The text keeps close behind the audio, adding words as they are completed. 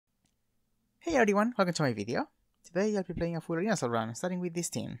Hey everyone, welcome to my video. Today I'll be playing a full Renaissance run, starting with this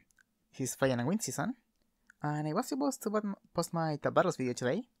team. This is Fire and Wind season, and I was supposed to post my top battles video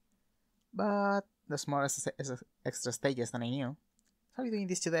today, but there's more extra stages than I knew. So I'll be doing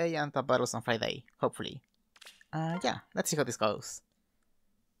this today and top battles on Friday, hopefully. Yeah, let's see how this goes.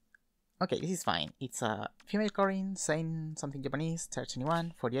 Okay, this is fine. It's a female Corin, saying something Japanese, tier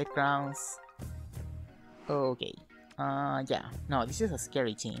 21, 48 crowns. Okay. Yeah. No, this is a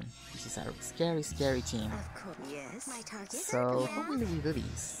scary team. This is a scary team. Of course. Yes. My target. So, how will we do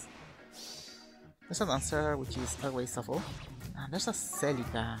this? There's a dancer, which is always awful. And there's a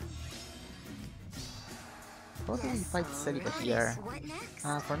Celica. How do we fight Celica here? What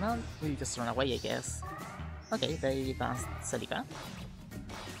next? For now, we'll just run away, I guess. Okay, they danced Celica.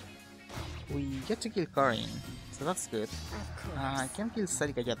 We get to kill Corin, so that's good. I can't kill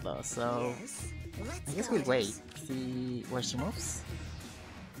Celica yet though, so I guess we'll wait, see where she moves.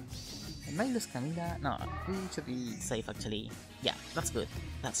 I might lose Camilla. No, we should be safe actually. Yeah, that's good.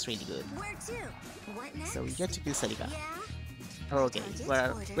 That's really good. Where to? What next? So we get to kill Celica. Yeah. Okay,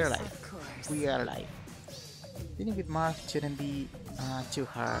 we're alive. We are alive. Dealing with Marth shouldn't be too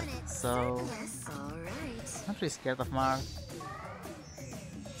hard, so Alright. not really scared of Marth.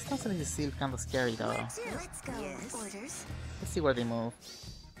 It's not still kind of scary though. Let's go. Yes. Orders. Let's see where they move.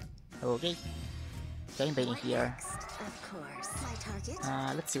 Okay. They're invading here. Of course. My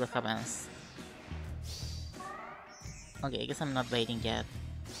target. Let's see what happens. Okay, I guess I'm not waiting yet.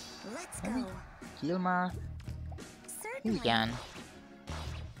 Let's Can we go. kill Marth? Here we can.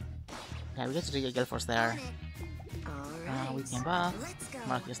 Yeah, we get to the Gale Force there. Alright. We can buff. Let's go.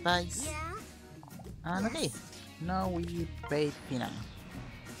 Marth just dies. Yeah. And okay. Now we bait Fina.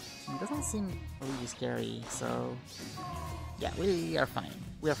 It doesn't seem really scary, so yeah, we are fine.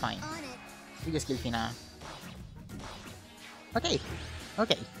 We are fine. On it. We just kill Fina. Okay,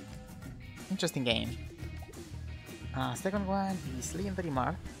 okay. Interesting game. Second one is Legendary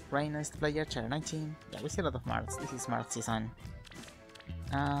Marth. Rhinost player, chair 19. Yeah, we see a lot of Marths. This is Marth season.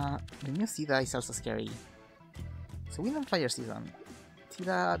 The new Caeda is also scary. So Wind and Fire season.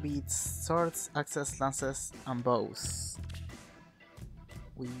 Caeda beats swords, axes, lances, and bows.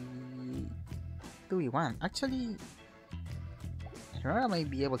 Do we want? Actually, Eleonora might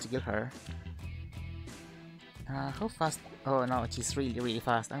be able to kill her. How fast? Oh no, she's really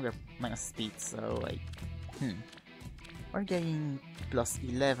fast, and we're minus speed, so like, we're getting plus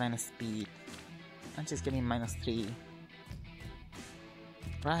 11 speed, and she's getting minus 3.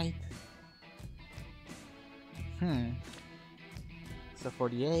 Right? So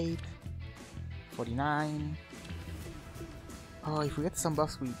 48, 49. Oh, if we get some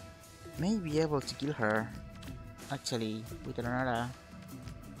buffs, we may be able to kill her. Actually, with Eleonora.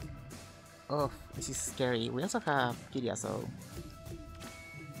 Oh, this is scary. We also have Kiria, so...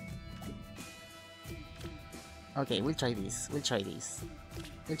 Okay, we'll try this. We'll try this.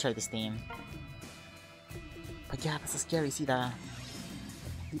 We'll try this team. But yeah, that's a scary Caeda.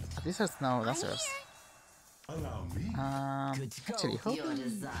 At least there's no dancers. Allow me. Actually, how do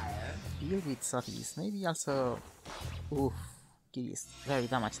we deal with Softies? Maybe also... Oof. Kiria is very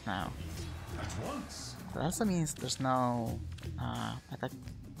damaged now. At once. That also means there's no attack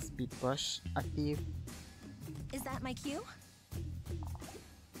speed push active. Is that my cue?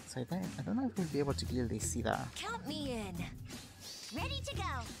 So I don't know if we'll be able to kill this Caeda. Count me in. Ready to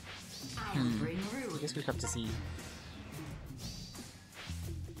go. I guess we'll have to see.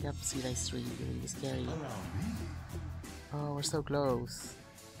 Yep, Caeda is really scary. Allow me. Oh, we're so close.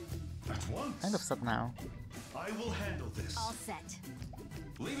 At once. Kind of sad now. I will handle this. All set.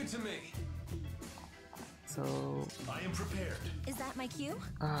 Leave it to me. So... I am prepared. Is that my cue?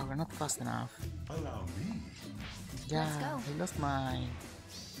 Oh, we're not fast enough. Allow me. Yeah, Let's go. I lost my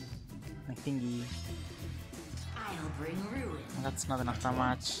thingy. I'll bring ruin. And that's not enough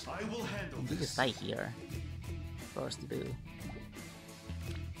damage. I will handle And you this. just die here. Of course you do.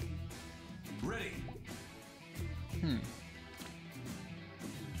 Ready.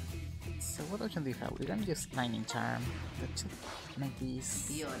 So what option do we have? We're gonna use Lightning Charm. That should make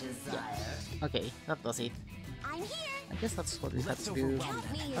this... Your desire. Yeah. Okay, that does it. I'm here. I guess that's what we have to do.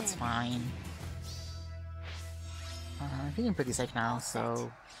 Count me That's in. fine. I'm feeling pretty safe now,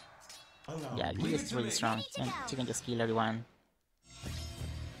 so... Allow Yeah, me. Kiria is really strong, and she can just kill everyone.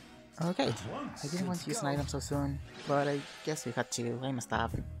 Okay, At once. I didn't want to use an item so soon, but I guess we had to. I messed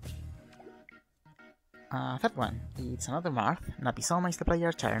up. Third one. It's another Marth. Napisoma is the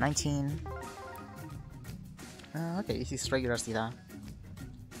player, tier 19. Okay, this is regular Caeda.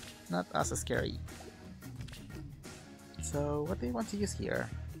 Not as scary. So, what do you want to use here?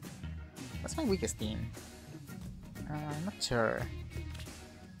 What's my weakest team? I'm not sure.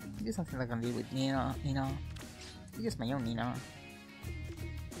 Do something that can deal with Nino. Use my own Nino.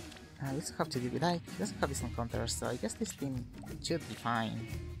 We also have to deal with Ike. He doesn't have his own counter, so I guess this team should be fine.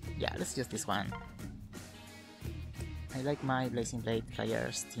 Yeah, let's use this one. I like my Blazing Blade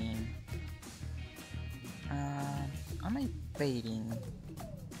players team. Am I baiting?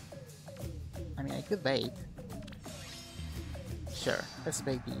 I mean, I could bait. Sure, let's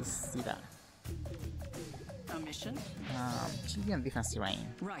bait this Caeda. A mission? She'll be on defense terrain.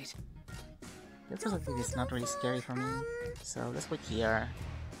 Right. The alternative is not really scary for me, so let's wait here.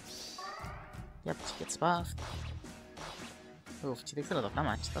 Yep, she gets buffed. Oof, she takes a lot of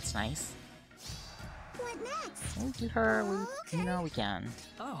damage, that's nice. What next? Can we kill her with... we can.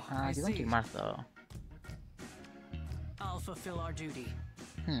 Oh, I You don't see. kill Marth though. I'll fulfill our duty.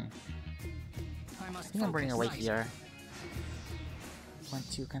 I I must think I'm running away focus. here. Want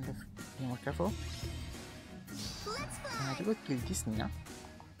to kind of be more careful. Let's fly. You could kill this Nino.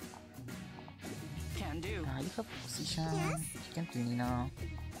 Can do. You have position. Yes? You can kill Nino.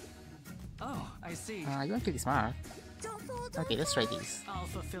 Oh, I see. You want to kill this Marth. Don't fall. Okay, let's try this. I'll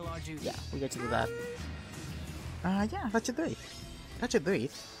fulfill our duty. Yeah, we get to do that. Yeah, that should do it. That should do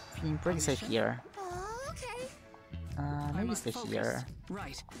it. Being pretty safe here. Oh, okay. I Maybe must stay focus. here.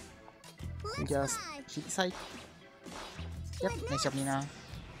 Right. We Let's just fly. hit the side. Yep, What nice job, next? Nina.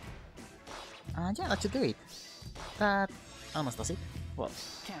 Yeah, that should do it. That almost does it. Well,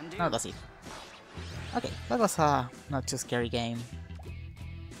 Can do. now does it. Okay, that was a not too scary game.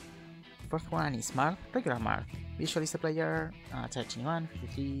 First one is Marth, regular Marth. Visualize the player, charge anyone,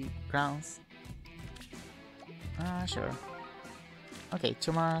 53 crowns. Sure. Okay,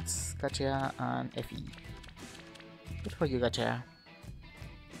 2 Marths, Caeda, and Effie. Good for you, Caeda.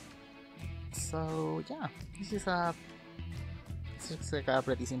 So, yeah, this is like a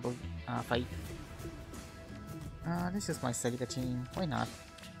pretty simple fight. This is my Celica team, why not?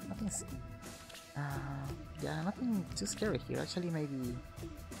 Nothing's... yeah, nothing too scary here. Actually, maybe...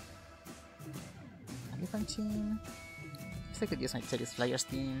 a different team? Guess I could use my Celica's Flyers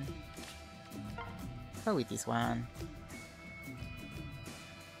team. Go with this one.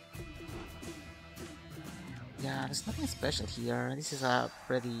 Yeah, there's nothing special here. This is a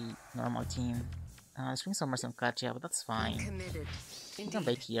pretty normal team. Swing some Marths and Caedas, but that's fine. Committed. We can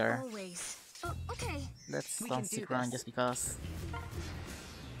bait here. Always. Oh, okay. Let's We don't can do Sigrun this. just because.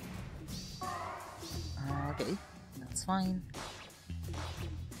 Okay, that's fine.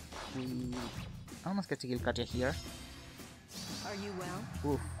 We almost get to kill Caeda here. Are you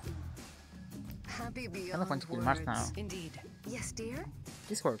well? Oof, Happy I beyond don't want to kill words. Marth now. Indeed. Yes, dear.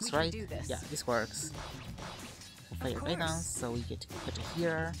 This works, We can right? do this. Yeah, this works. Fire course. guidance, so we get to kill Caeda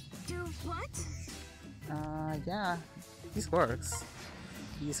here. Do what? Yeah, this works.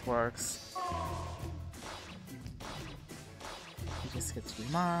 This works. We just get to kill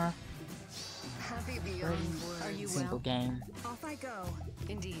Marth. Happy beyond Very words. Are you simple well? game. Off I go.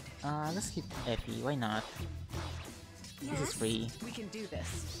 Indeed. Let's hit Effie, why not? Yes. This is free. We can do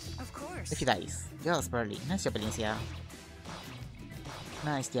this. Of course. Effie dies. Just barely. Nice job, Elincia.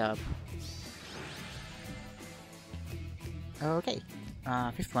 Nice job. Okay.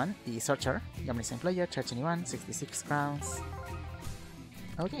 Fifth one is Searcher. Gambling same player, charge anyone, 66 crowns.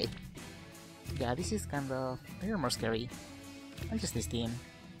 Okay. Yeah, this is kind of a little more scary. I like this team.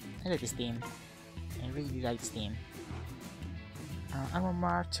 I like this team. I really like this team. Armor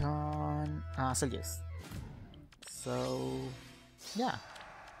March on Celsius. So, yeah.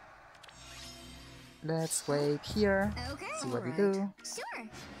 Let's wait here. Okay. See what we alright. do. Sure.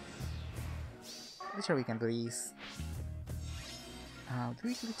 I'm sure we can do this. Do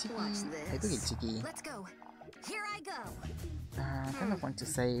we kill Itsuki? Watch I do kill this. Itsuki. Let's go. Here I go. I kind of want to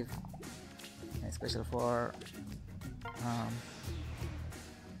save, especially for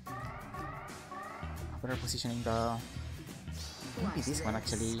better positioning the maybe Watch this one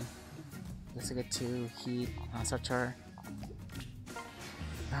this. actually. Let's get to hit Searcher.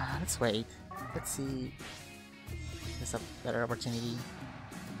 Let's wait. Let's see. There's a better opportunity.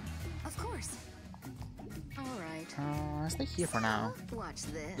 Of course. Alright. Stay here for now. Watch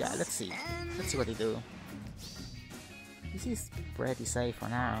this. Yeah, let's see. And Let's see what they do. This is pretty safe for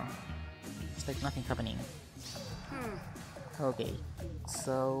now. It's like nothing happening. Okay,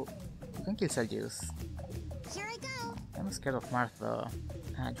 so you can kill Celsius. here I go. I'm scared of Marth though.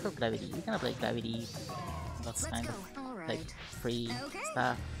 You have Gravity. You can apply Gravity. That's Let's kind go. of Alright. like free Okay.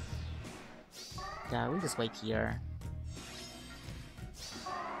 stuff. Yeah, we'll just wait here.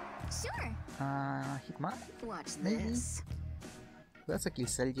 Sure. Hit Marth. Watch Maybe. this. We also kill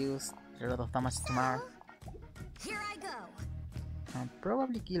Celsius. A lot of damage to Marth. Here I go.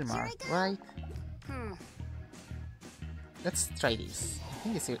 Probably kill Here I Marth, go. right? let's try this. I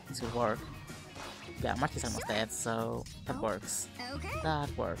think this will work. Yeah, Marth is almost dead, so that works. Okay.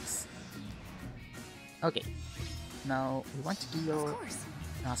 That works. Okay. Now we want to Of kill course.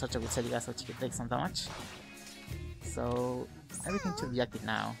 Sonnya with Celica so she can take some damage. So everything should be active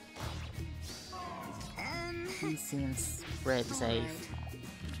now. He seems pretty safe.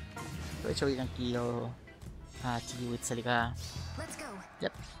 Pretty sure we can kill Chi with Celica. Let's go.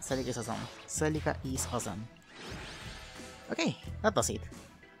 Yep, Celica is awesome. Celica is awesome. Okay, that does it.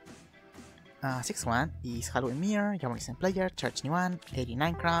 6-1 is Halloween Mirror, Yammering Same Player, Charge New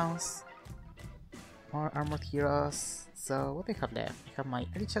 89 crowns. More armored heroes. So what do I have left? I have my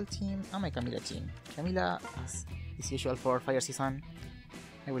Elincia team and my Camilla team. Camilla, as is usual for Fire Season,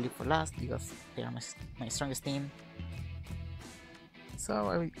 I will leave for last because they are my strongest team. So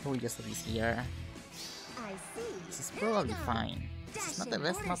I will just do this here. I see. This is probably fine. It's not the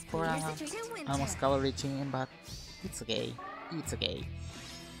best map for a almost cavalry team, but it's okay. It's okay.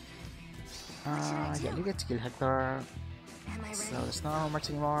 Yeah, you get to kill Hector, Am I so ready? there's no much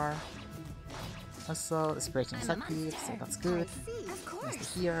anymore. Also, the Spirit is active, so that's good. I see. Of Let's course.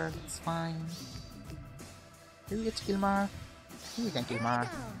 stay here, that's fine. Do we get to kill Marth? I think we can kill Marth.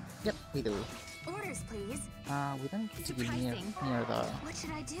 Yep, we do. Orders, please. We don't get to kill near the... What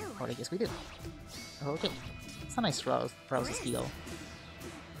should I do? Or I guess we do. Okay, it's a nice rouse skill.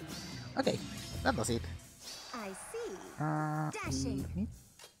 Okay, that was it. I see. We Dashing. need...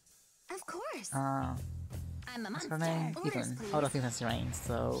 Of course. I'm a what's monster. her name? Orders, Even please. out of defense range,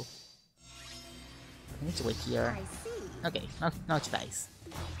 so... I need to wait here. I see. Okay, now she dies.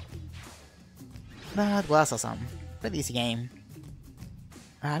 That was awesome. Pretty easy game.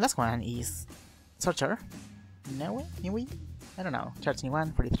 Last one is Sorcerer. Niwi? I don't know. Charge New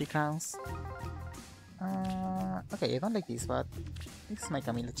 43 crowns. Okay, I don't like this, but this is my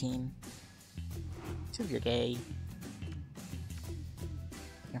Camilla team. Should be okay.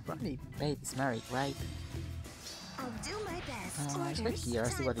 I can probably play this Merrick, right? I'll do my best. Let's wait here,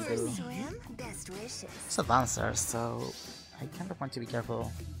 see what they Time for a do. swim. Best wishes. It's a dancer, so I kind of want to be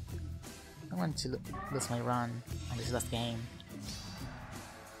careful. I don't want to lose my run on this last game.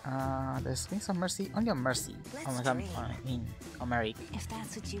 There's Wings of Mercy, only on Mercy. Oh my god, on Merrick. If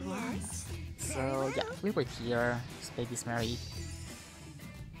that's what you want. Yes. So yeah, we'll wait here, just play this Merrick.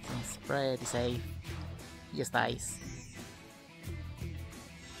 Seems pretty safe. He just dies.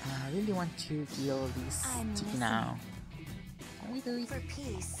 I really want to kill this I'm Chicky listening. now. Can we do it? For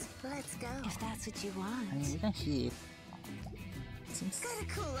peace. Let's go. If that's what you I want. mean, we can hit. Seems Gotta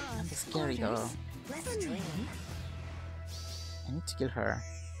cool kind of off. scary though. Let's dream. I need to kill her.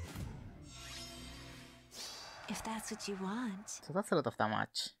 If that's what you want. So that's a lot of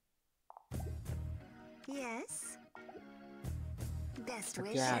damage. Yes. Best But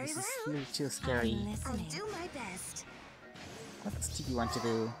wish. yeah, Very this is well. really too scary. I'm I'll listening. do my best. What does Chicky want to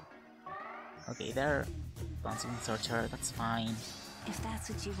do? Okay, they're bouncing Sorcerer, that's fine. If that's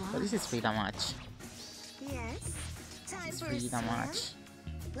what you want. But this is free damage. Yes. Time This is for a free swim. damage.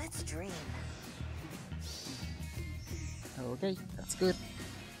 Let's dream. Okay, that's good.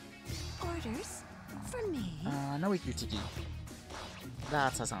 Orders for me. Now we kill Chicky.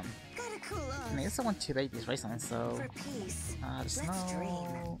 That's awesome. Gotta cool off. And I also want to bait this Ryzen, so For peace. there's Let's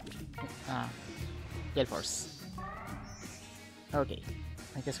no Gale Force. Okay,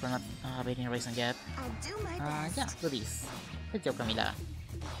 I guess we're not baiting Ryzen yet. I'll do my best. Yeah, do this. Good job, Camilla.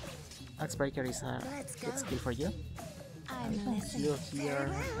 Axebreaker is a Let's good go. skill for you. I'm We can listening. heal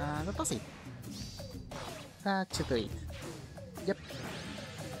here. That was it. That should do it. Yep.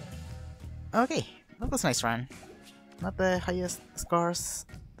 Okay, that was a nice run. Not the highest scores.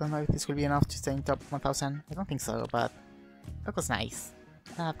 Don't know if this will be enough to stay in top 1000. I don't think so, but that was nice.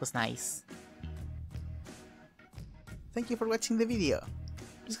 That was nice. Thank you for watching the video.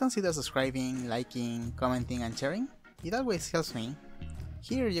 Please consider subscribing, liking, commenting, and sharing. It always helps me.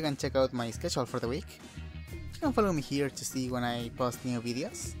 Here you can check out my schedule for the week. You can follow me here to see when I post new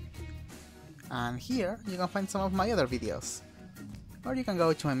videos. And here you can find some of my other videos. Or you can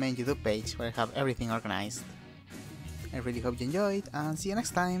go to my main YouTube page where I have everything organized. I really hope you enjoyed and see you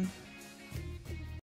next time!